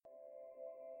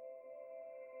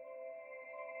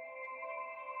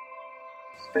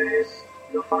Space,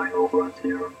 the final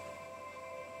frontier.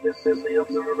 This is the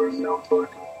Observer's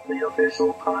Notebook, the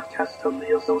official podcast of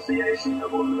the Association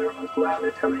of Lunar and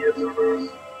Planetary Observers.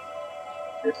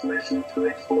 Its mission to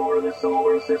explore the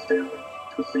solar system,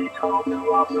 to seek out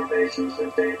new observations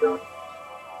and data,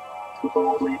 to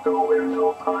boldly go where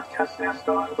no podcast has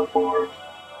gone before.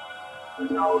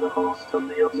 And now the host of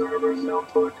the Observer's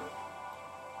Notebook,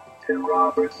 Tim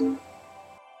Robertson.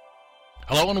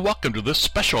 Hello and welcome to this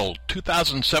special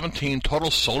 2017 Total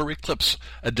Solar Eclipse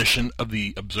edition of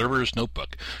the Observer's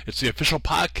Notebook. It's the official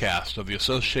podcast of the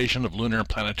Association of Lunar and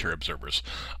Planetary Observers.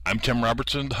 I'm Tim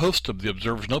Robertson, the host of the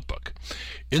Observer's Notebook.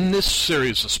 In this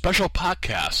series of special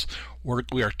podcasts,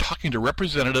 we are talking to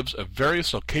representatives of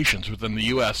various locations within the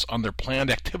U.S. on their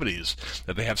planned activities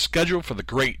that they have scheduled for the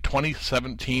great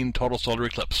 2017 Total Solar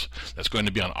Eclipse that's going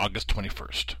to be on August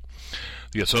 21st.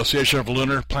 The Association of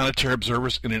Lunar Planetary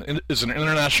Observers is an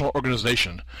international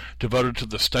organization devoted to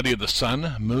the study of the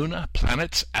sun, moon,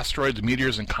 planets, asteroids,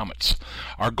 meteors, and comets.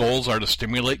 Our goals are to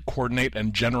stimulate, coordinate,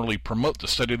 and generally promote the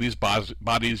study of these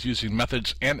bodies using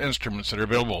methods and instruments that are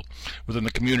available within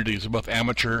the communities of both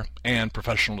amateur and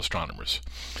professional astronomers.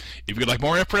 If you'd like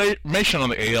more information on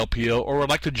the ALPO or would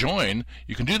like to join,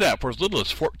 you can do that for as little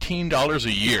as $14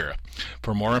 a year.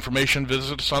 For more information,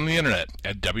 visit us on the internet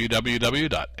at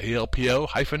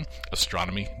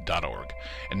www.alpo-astronomy.org.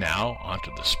 And now, on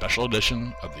to the special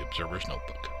edition of the Observer's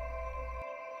Notebook.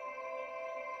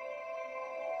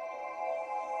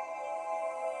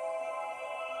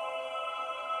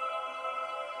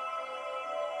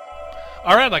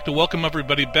 All right, I'd like to welcome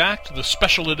everybody back to the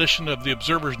special edition of the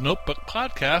Observer's Notebook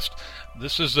podcast.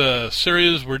 This is a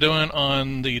series we're doing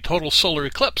on the total solar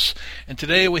eclipse, and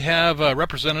today we have a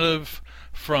representative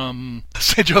from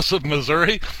St. Joseph,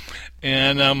 Missouri,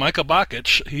 and Michael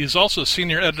Bakich. He's also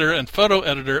senior editor and photo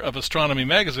editor of Astronomy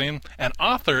Magazine and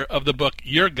author of the book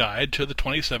Your Guide to the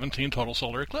 2017 Total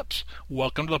Solar Eclipse.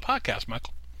 Welcome to the podcast,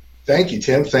 Michael. Thank you,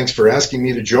 Tim. Thanks for asking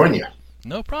me to join you.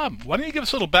 No problem. Why don't you give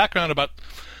us a little background about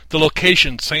the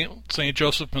location, St.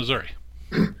 Joseph, Missouri?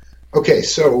 Okay,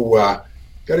 so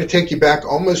got to take you back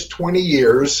almost 20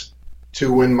 years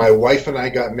to when my wife and I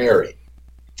got married.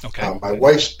 Okay. My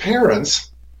wife's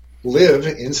parents live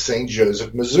in St.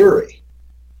 Joseph, Missouri.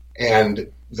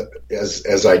 And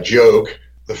as I joke,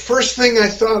 the first thing I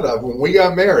thought of when we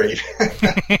got married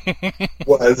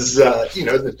was,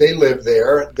 that they live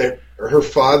there, that her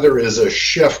father is a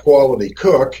chef-quality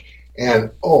cook.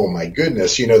 And, oh, my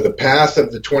goodness, the path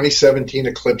of the 2017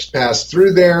 eclipse passed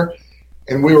through there,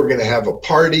 and we were going to have a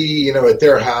party, at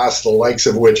their house, the likes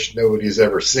of which nobody's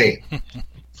ever seen.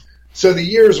 So the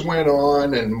years went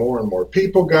on, and more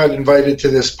people got invited to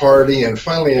this party, and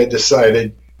finally I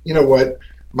decided, you know what,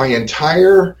 my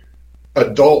entire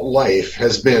adult life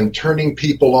has been turning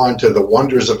people on to the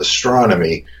wonders of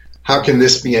astronomy. How can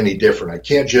this be any different? I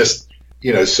can't just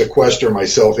sequester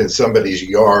myself in somebody's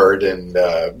yard and,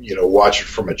 watch it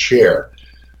from a chair.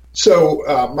 So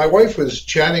my wife was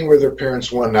chatting with her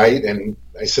parents one night, and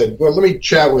I said, well, let me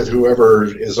chat with whoever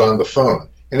is on the phone.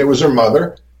 And it was her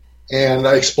mother, and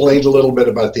I explained a little bit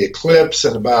about the eclipse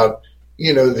and about,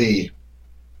 the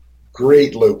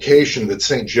great location that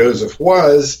St. Joseph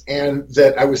was, and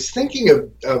that I was thinking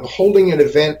of holding an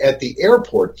event at the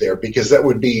airport there because that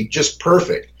would be just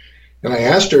perfect. And I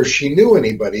asked her if she knew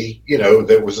anybody,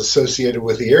 that was associated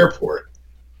with the airport.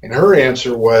 And her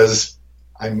answer was,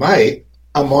 I might.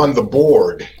 I'm on the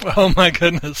board. Oh, my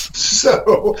goodness.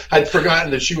 So I'd forgotten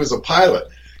that she was a pilot.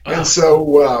 Oh. And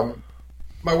so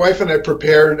my wife and I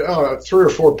prepared a 3 or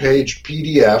 4 page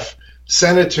PDF,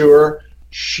 sent it to her.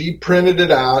 She printed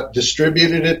it out,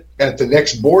 distributed it at the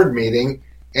next board meeting,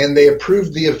 and they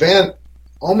approved the event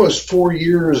almost 4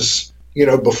 years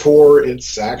before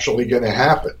it's actually going to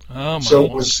happen. Oh, so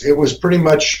it was pretty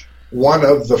much one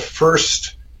of the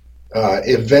first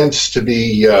events to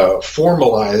be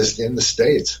formalized in the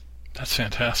States. That's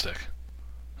fantastic.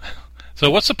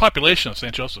 So what's the population of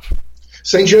St. Joseph?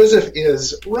 St. Joseph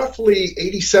is roughly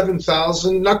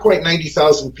 87,000, not quite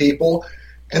 90,000 people.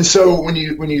 And so when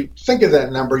you think of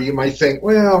that number, you might think,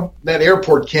 well, that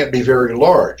airport can't be very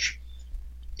large.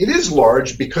 It is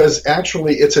large because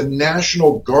actually it's a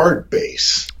National Guard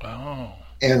base. Oh.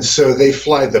 And so they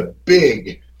fly the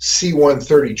big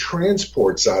C-130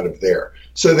 transports out of there.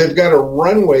 So they've got a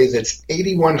runway that's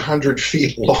 8,100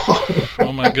 feet long.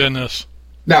 Oh, my goodness.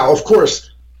 Now, of course,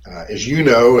 as you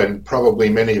know, and probably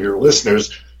many of your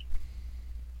listeners,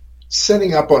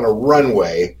 setting up on a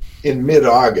runway in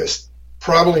mid-August,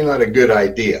 probably not a good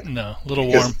idea. No, a little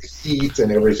warm. Heat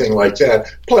and everything like that.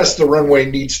 Plus, the runway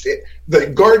needs to... The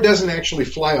Guard doesn't actually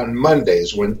fly on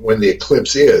Mondays when the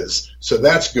eclipse is, so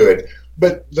that's good.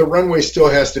 but the runway still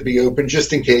has to be open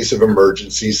just in case of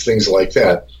emergencies, things like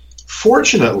that.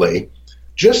 Fortunately,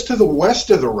 just to the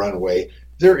west of the runway,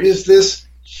 there is this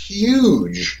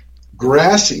huge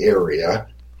grassy area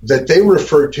that they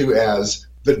refer to as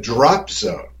the drop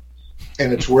zone.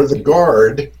 And it's where the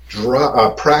guard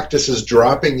practices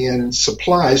dropping in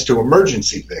supplies to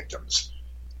emergency victims.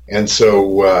 And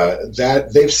so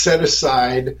that they've set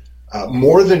aside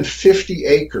more than 50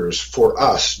 acres for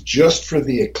us just for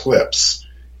the eclipse.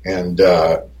 And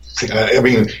I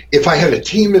mean, if I had a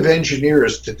team of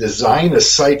engineers to design a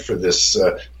site for this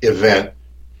event,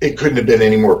 it couldn't have been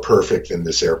any more perfect than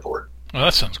this airport. Well,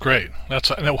 that sounds great.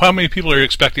 How many people are you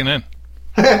expecting in?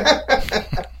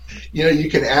 You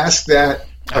can ask that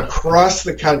across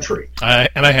the country. I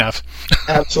have.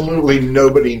 Absolutely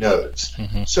nobody knows.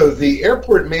 Mm-hmm. So the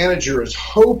airport manager is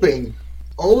hoping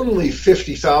only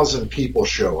 50,000 people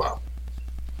show up.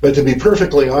 But to be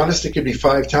perfectly honest, it could be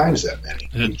 5 times that many.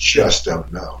 We just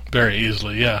don't know. Very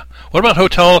easily, yeah. What about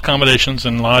hotel accommodations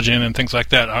and lodging and things like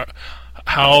that?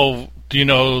 How do you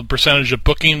know the percentage of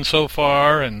bookings so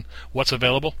far and what's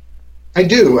available? I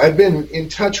do. I've been in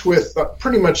touch with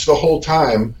pretty much the whole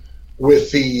time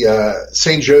with the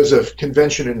St. Joseph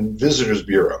Convention and Visitors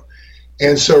Bureau.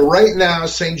 And so right now,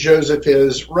 St. Joseph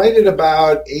is right at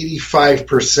about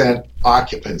 85%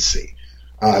 occupancy.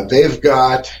 They've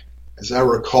got, as I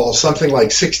recall, something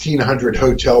like 1,600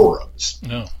 hotel rooms.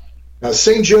 No. Now,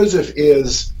 St. Joseph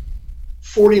is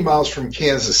 40 miles from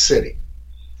Kansas City.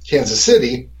 Kansas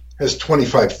City has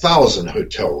 25,000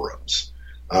 hotel rooms.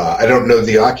 I don't know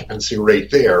the occupancy rate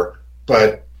there,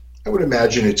 but I would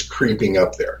imagine it's creeping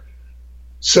up there.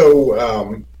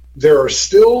 So there are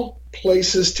still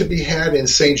places to be had in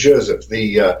St. Joseph.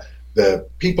 The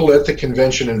people at the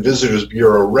Convention and Visitors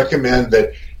Bureau recommend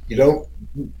that you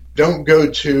don't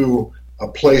go to a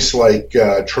place like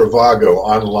Trivago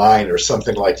online or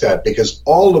something like that, because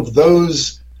all of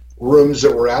those rooms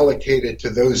that were allocated to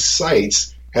those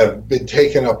sites have been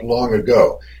taken up long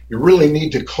ago. You really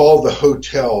need to call the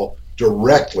hotel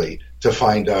directly to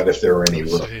find out if there are any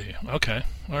rooms. Okay,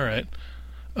 all right.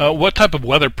 What type of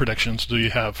weather predictions do you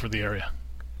have for the area?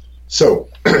 So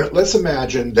let's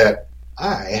imagine that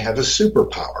I have a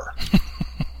superpower.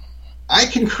 I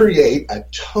can create a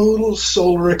total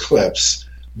solar eclipse,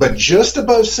 but just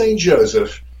above St.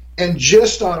 Joseph and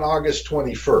just on August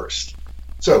 21st.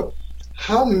 So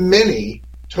how many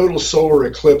total solar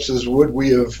eclipses would we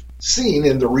have seen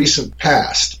in the recent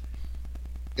past?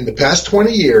 In the past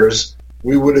 20 years,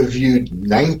 we would have viewed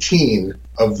 19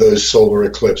 of those solar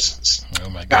eclipses. Oh,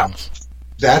 my goodness. Now,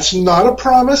 that's not a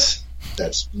promise.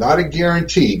 That's not a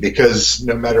guarantee, because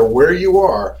no matter where you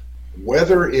are,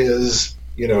 weather is,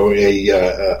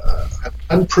 an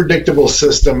unpredictable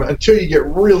system until you get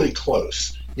really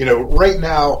close. Right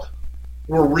now,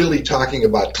 we're really talking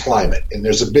about climate, and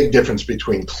there's a big difference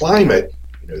between climate,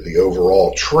 the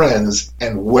overall trends,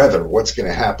 and weather, what's going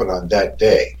to happen on that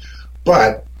day.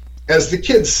 But as the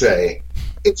kids say,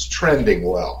 it's trending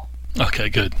well. Okay,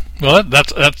 good. Well,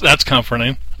 that's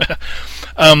comforting.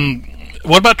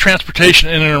 What about transportation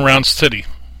in and around city?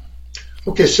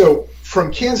 Okay, so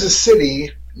from Kansas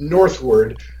City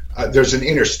northward, there's an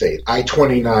interstate.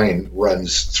 I-29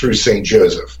 runs through St.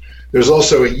 Joseph. There's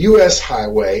also a U.S.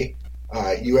 highway,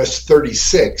 US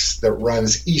 36, that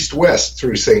runs east-west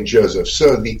through St. Joseph.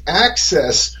 So the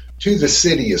access to the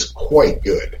city is quite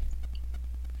good.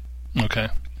 Okay.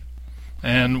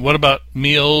 And what about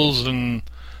meals and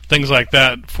things like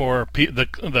that for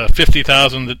the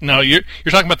 50,000? Now, you're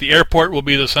talking about the airport will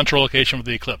be the central location of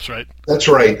the eclipse, right? That's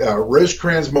right,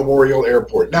 Rosecrans Memorial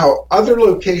Airport. Now, other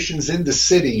locations in the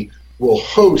city will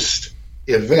host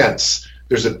events.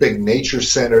 There's a big nature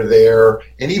center there,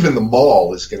 and even the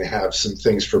mall is going to have some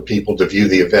things for people to view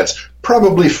the events,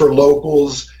 probably for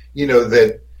locals,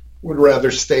 that would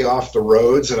rather stay off the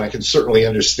roads, and I can certainly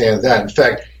understand that. In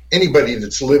fact, anybody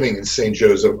that's living in St.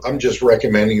 Joseph, I'm just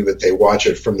recommending that they watch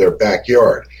it from their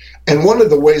backyard. And one of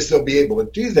the ways they'll be able to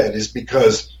do that is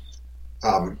because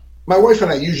my wife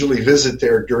and I usually visit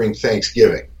there during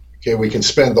Thanksgiving. Okay, we can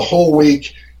spend the whole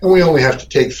week, and we only have to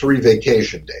take 3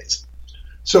 vacation days.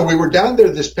 So we were down there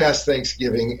this past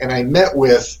Thanksgiving, and I met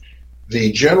with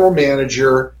the general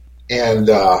manager and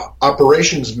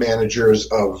operations managers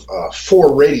of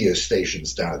 4 radio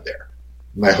stations down there.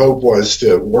 My hope was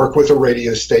to work with a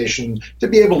radio station to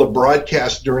be able to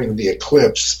broadcast during the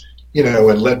eclipse,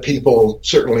 and let people,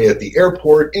 certainly at the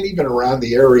airport and even around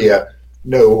the area,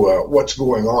 know what's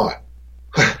going on.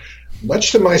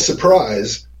 Much to my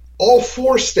surprise, all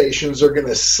 4 stations are going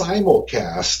to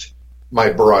simulcast my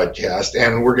broadcast,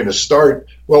 and we're going to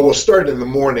we'll start in the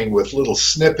morning with little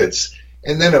snippets,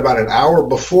 And then about an hour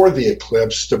before the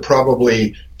eclipse to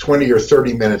probably 20 or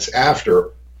 30 minutes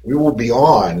after, we will be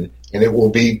on, and it will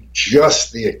be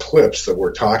just the eclipse that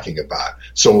we're talking about.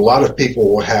 So a lot of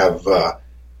people will have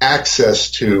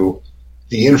access to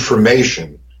the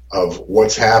information of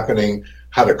what's happening,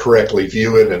 how to correctly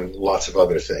view it, and lots of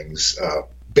other things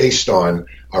based on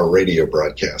our radio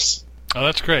broadcasts. Oh,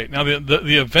 that's great. Now,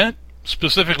 the event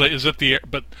specifically is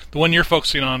but the one you're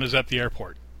focusing on is at the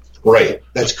airport. Right,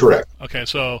 that's correct. Okay,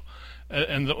 so,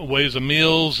 and the ways of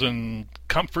meals and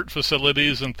comfort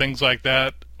facilities and things like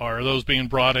that, are those being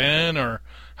brought in, or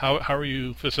how are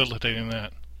you facilitating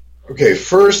that? Okay,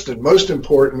 first and most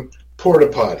important, porta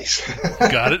potties.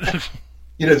 Got it.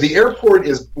 The airport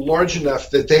is large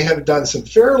enough that they have done some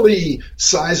fairly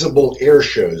sizable air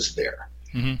shows there.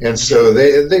 Mm-hmm. And so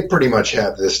they pretty much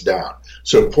have this down.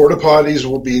 So porta potties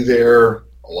will be there,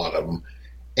 a lot of them.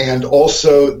 And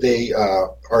also they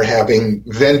are having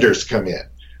vendors come in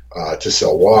to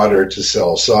sell water, to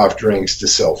sell soft drinks, to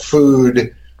sell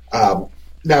food.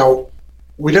 Now,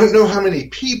 we don't know how many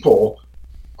people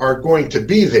are going to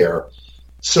be there.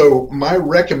 So my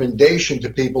recommendation to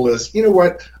people is, you know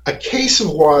what? A case of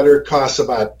water costs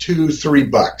about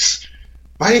 $2-3.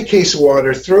 Buy a case of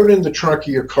water, throw it in the trunk of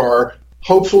your car.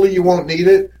 Hopefully you won't need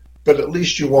it, but at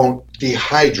least you won't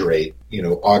dehydrate,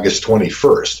 August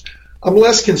 21st. I'm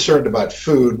less concerned about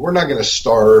food. We're not going to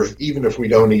starve, even if we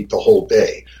don't eat the whole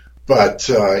day. But,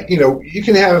 you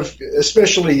can have,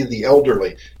 especially the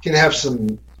elderly, can have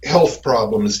some health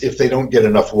problems if they don't get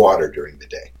enough water during the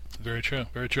day. Very true,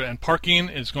 very true. And parking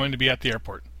is going to be at the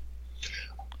airport.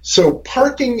 So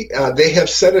parking, they have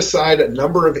set aside a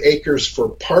number of acres for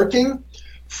parking,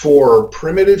 for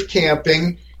primitive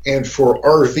camping, and for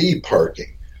RV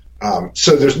parking.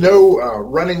 So there's no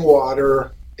running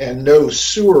water and no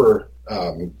sewer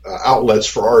outlets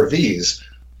for RVs,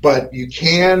 but you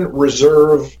can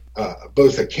reserve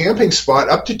both a camping spot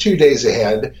up to 2 days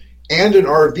ahead and an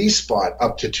RV spot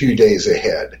up to 2 days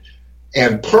ahead.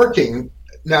 And parking,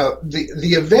 now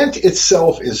the event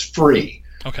itself is free,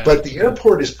 okay, but the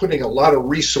airport is putting a lot of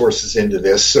resources into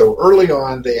this. So early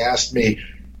on they asked me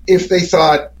if they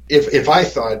thought, if I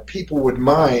thought people would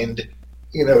mind,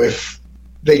 if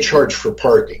they charge for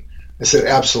parking. I said,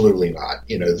 absolutely not.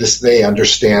 They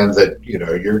understand that,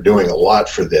 you're doing a lot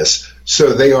for this.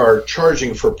 So they are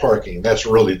charging for parking. That's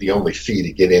really the only fee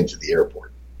to get into the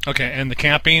airport. Okay. And the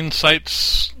camping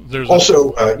sites, there's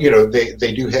also,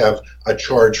 they do have a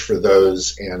charge for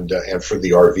those and for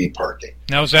the RV parking.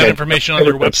 Now, is that information on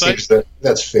their website?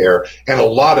 That's fair. And a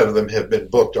lot of them have been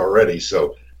booked already.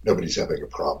 So nobody's having a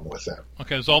problem with that.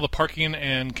 Okay. Is all the parking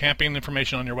and camping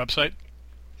information on your website?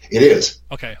 It is.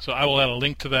 Okay, so I will add a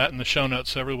link to that in the show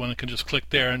notes so everyone can just click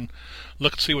there and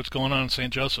look and see what's going on in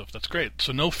St. Joseph. That's great.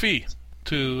 So no fee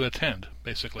to attend,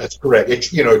 basically. That's correct,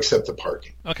 except the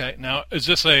parking. Okay, now is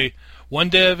this a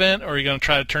one-day event, or are you going to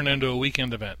try to turn it into a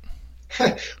weekend event?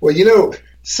 Well,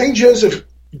 St. Joseph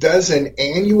does an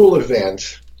annual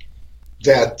event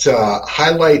that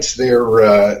highlights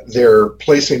their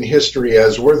place in history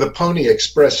as where the Pony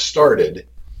Express started.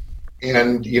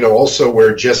 And, also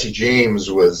where Jesse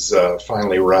James was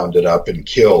finally rounded up and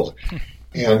killed.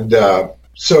 And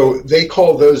so they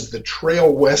call those the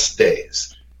Trail West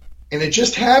Days. And it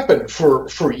just happened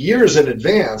for years in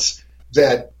advance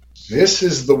that this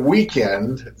is the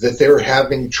weekend that they're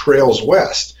having Trails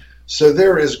West. So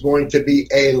there is going to be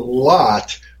a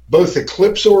lot, both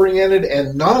eclipse-oriented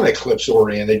and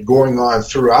non-eclipse-oriented, going on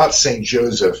throughout St.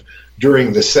 Joseph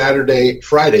during the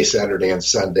Friday, Saturday, and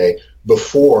Sunday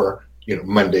before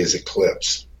Monday's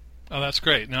eclipse. Oh, that's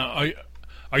great. Now,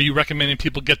 are you recommending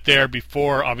people get there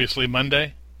before, obviously,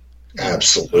 Monday?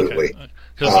 Absolutely.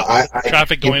 Because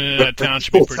traffic going in and out of town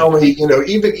should be pretty... Tell me,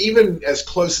 even as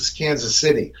close as Kansas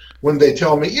City, when they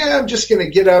tell me, yeah, I'm just going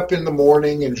to get up in the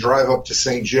morning and drive up to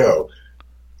St. Joe,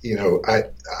 I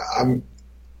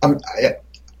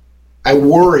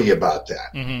worry about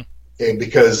that. Mm-hmm. Okay,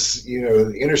 because,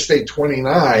 Interstate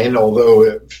 29, although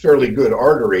a fairly good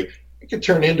artery, it could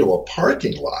turn into a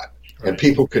parking lot, right, and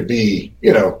people could be,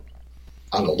 out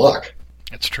of luck.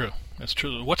 It's true. That's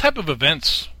true. What type of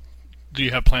events do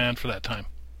you have planned for that time,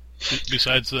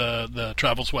 besides the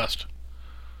Travels West?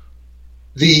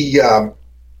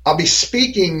 I'll be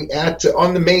speaking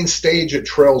on the main stage at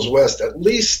Trails West at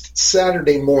least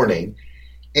Saturday morning,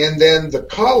 and then the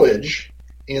college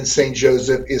in St.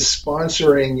 Joseph is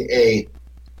sponsoring a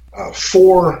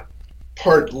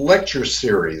 4-part lecture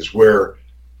series where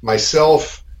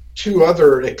myself, 2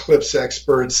 other eclipse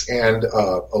experts, and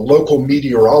a local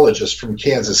meteorologist from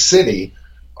Kansas City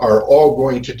are all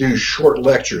going to do short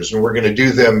lectures, and we're going to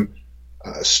do them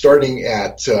starting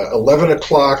at 11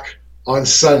 o'clock on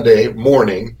Sunday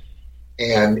morning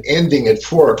and ending at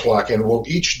 4 o'clock. And we'll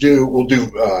do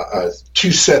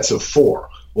 2 sets of 4.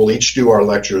 We'll each do our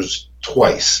lectures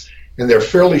twice. And they're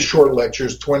fairly short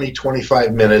lectures, 20,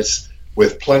 25 minutes,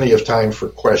 with plenty of time for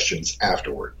questions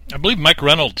afterward. I believe Mike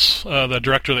Reynolds, the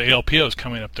director of the ALPO, is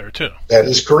coming up there, too. That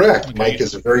is correct. Okay. Mike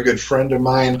is a very good friend of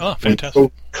mine. Oh, fantastic. We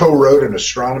co-wrote an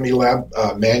astronomy lab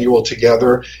manual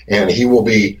together, and he will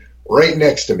be right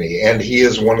next to me. And he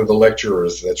is one of the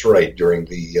lecturers, that's right, during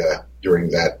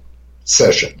that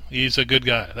session. He's a good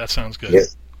guy. That sounds good.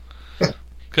 Yes.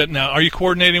 Good. Now, are you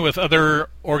coordinating with other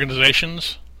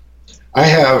organizations? I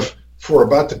have, for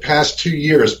about the past 2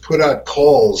 years, put out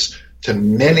calls to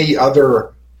many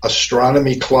other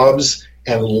astronomy clubs,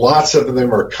 and lots of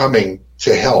them are coming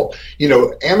to help. You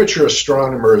know, amateur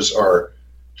astronomers are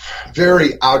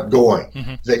very outgoing.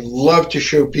 Mm-hmm. They love to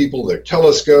show people their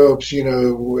telescopes,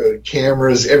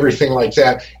 cameras, everything like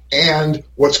that, and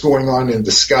what's going on in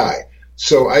the sky.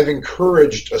 So I've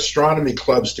encouraged astronomy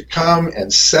clubs to come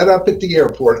and set up at the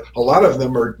airport. A lot of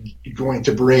them are going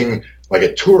to bring like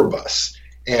a tour bus,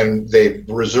 and they've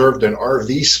reserved an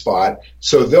RV spot.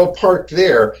 So they'll park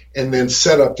there and then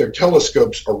set up their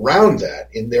telescopes around that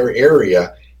in their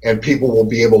area, and people will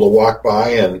be able to walk by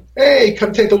and, hey,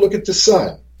 come take a look at the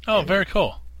sun. Oh, very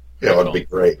cool. Yeah, it'd be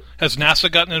great. Has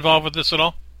NASA gotten involved with this at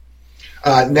all?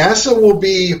 NASA will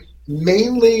be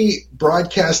mainly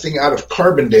broadcasting out of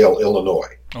Carbondale,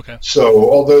 Illinois. Okay.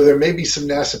 So although there may be some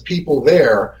NASA people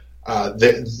there,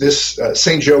 this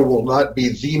St. Joe will not be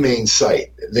the main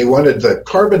site. They wanted the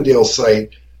Carbondale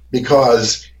site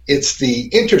because it's the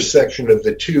intersection of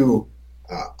the two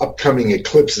upcoming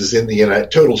eclipses in the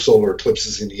total solar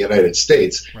eclipses in the United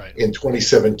States, right, in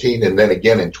 2017 and then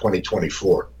again in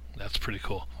 2024. That's pretty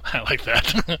cool. I like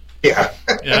that. Yeah.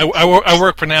 Yeah. I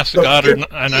work for NASA Goddard,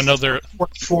 and I know they're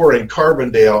 24 in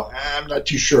Carbondale. I'm not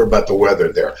too sure about the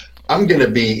weather there. I'm going to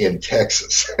be in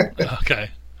Texas.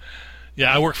 Okay.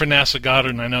 Yeah, I work for NASA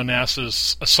Goddard, and I know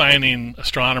NASA's assigning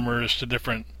astronomers to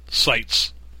different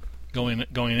sites going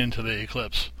into the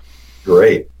eclipse.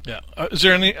 Great. Yeah. Is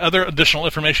there any other additional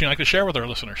information you'd like to share with our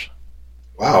listeners?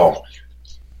 Wow.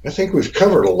 I think we've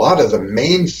covered a lot of the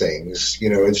main things.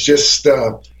 It's just,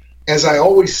 as I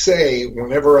always say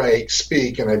whenever I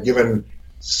speak, and I've given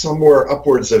somewhere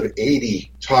upwards of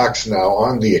 80 talks now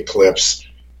on the eclipse,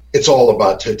 it's all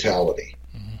about totality.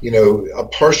 Mm-hmm. A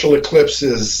partial eclipse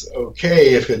is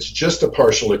okay if it's just a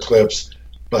partial eclipse,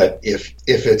 but if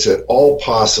it's at all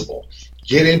possible,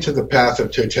 get into the path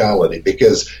of totality,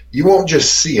 because you won't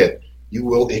just see it, you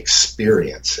will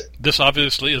experience it. This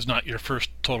obviously is not your first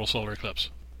total solar eclipse.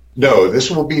 No, this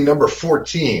will be number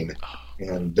 14,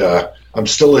 and I'm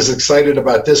still as excited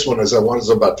about this one as I was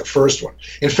about the first one.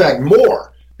 In fact,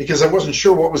 more, because I wasn't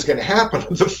sure what was going to happen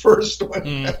with the first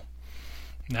one.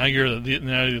 Now you're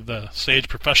the sage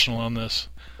professional on this.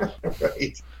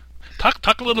 Right.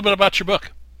 Talk a little bit about your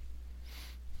book.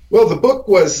 Well, the book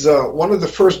was one of the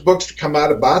first books to come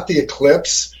out about the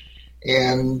eclipse,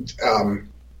 and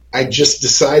I just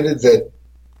decided that,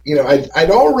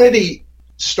 I'd already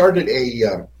started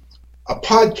a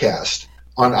podcast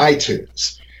on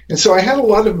iTunes. And so I had a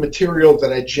lot of material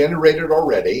that I generated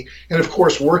already. And of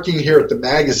course, working here at the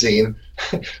magazine,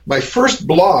 my first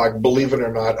blog, believe it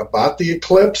or not, about the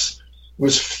eclipse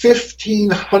was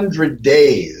 1,500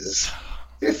 days.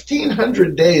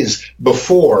 1,500 days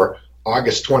before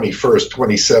August 21st,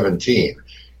 2017.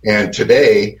 And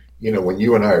today, when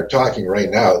you and I are talking right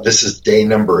now, this is day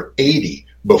number 80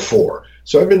 before.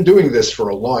 So I've been doing this for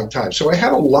a long time. So I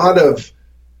had a lot of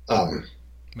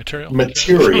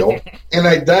material and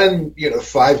I'd done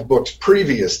 5 books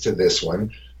previous to this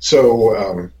one,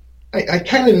 so I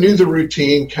kind of knew the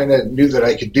routine, kind of knew that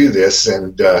I could do this,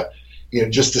 and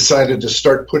just decided to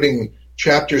start putting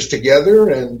chapters together,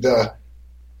 and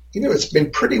it's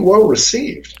been pretty well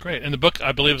received. Great. And the book,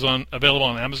 I believe, is available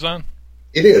on Amazon?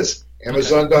 It is.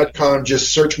 Amazon.com.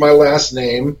 Just search my last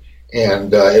name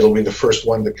and it'll be the first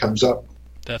one that comes up.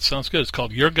 That sounds good. It's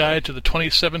called Your Guide to the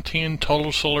 2017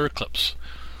 Total Solar Eclipse.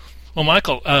 Well,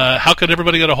 Michael, how could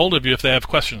everybody get a hold of you if they have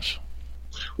questions?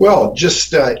 Well,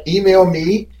 just email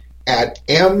me at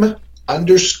m_Bakich,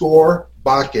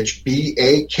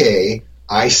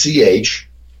 BAKICH,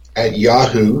 at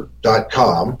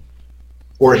yahoo.com,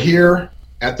 or here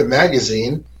at the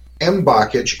magazine,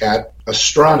 mbakich at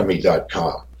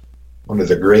astronomy.com. One of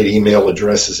the great email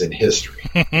addresses in history.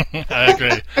 I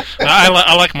agree.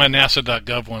 I like my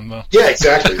NASA.gov one, though. Yeah,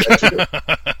 exactly. That's good.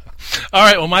 All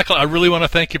right. Well, Michael, I really want to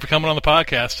thank you for coming on the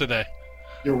podcast today.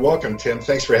 You're welcome, Tim.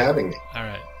 Thanks for having me. All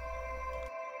right.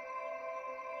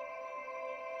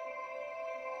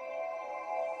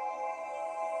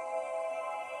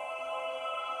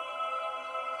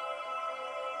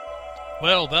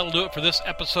 Well, that'll do it for this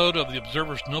episode of the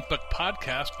Observer's Notebook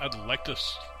podcast. I'd like to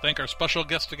thank our special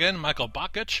guest again, Michael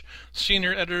Bakich,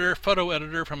 senior editor, photo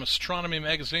editor from Astronomy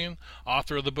Magazine,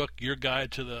 author of the book Your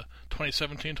Guide to the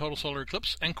 2017 Total Solar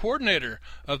Eclipse, and coordinator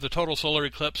of the Total Solar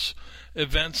Eclipse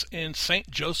events in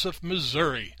St. Joseph,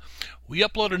 Missouri. We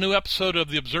upload a new episode of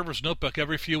the Observer's Notebook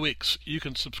every few weeks. You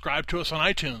can subscribe to us on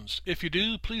iTunes. If you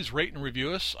do, please rate and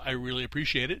review us. I really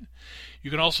appreciate it. You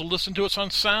can also listen to us on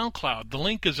SoundCloud. The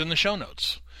link is in the show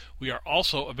notes. We are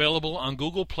also available on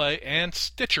Google Play and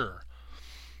Stitcher.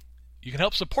 You can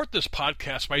help support this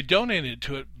podcast by donating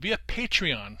to it via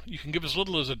Patreon. You can give as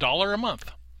little as $1 a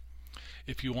month.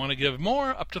 If you want to give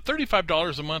more, up to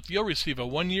 $35 a month, you'll receive a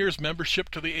 1 year's membership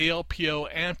to the ALPO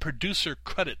and producer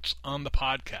credits on the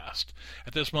podcast.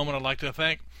 At this moment, I'd like to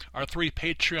thank our 3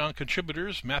 Patreon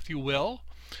contributors, Matthew Will,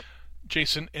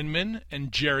 Jason Inman,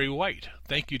 and Jerry White.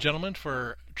 Thank you, gentlemen,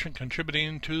 for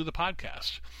contributing to the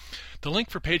podcast. The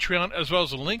link for Patreon, as well as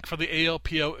the link for the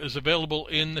ALPO, is available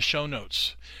in the show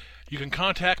notes. You can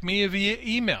contact me via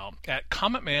email at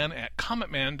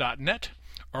commentman@commentman.net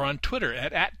or on Twitter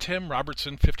at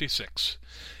TimRobertson56.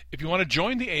 If you want to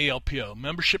join the ALPO,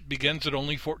 membership begins at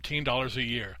only $14 a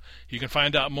year. You can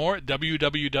find out more at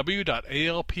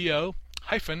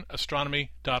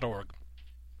www.alpo-astronomy.org.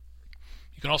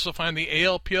 You can also find the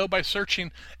ALPO by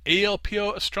searching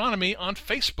ALPO Astronomy on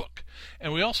Facebook.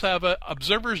 And we also have an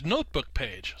Observer's Notebook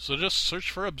page, so just search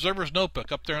for Observer's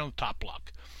Notebook up there on the top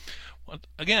block.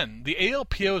 Again, the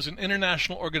ALPO is an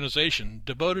international organization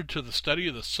devoted to the study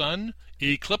of the sun,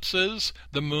 eclipses,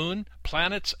 the moon,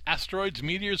 planets, asteroids,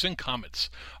 meteors, and comets.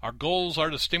 Our goals are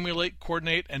to stimulate,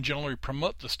 coordinate, and generally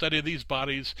promote the study of these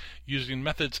bodies using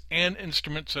methods and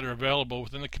instruments that are available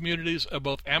within the communities of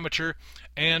both amateur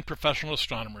and professional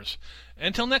astronomers.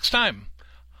 Until next time,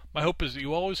 my hope is that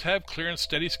you always have clear and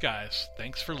steady skies.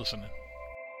 Thanks for listening.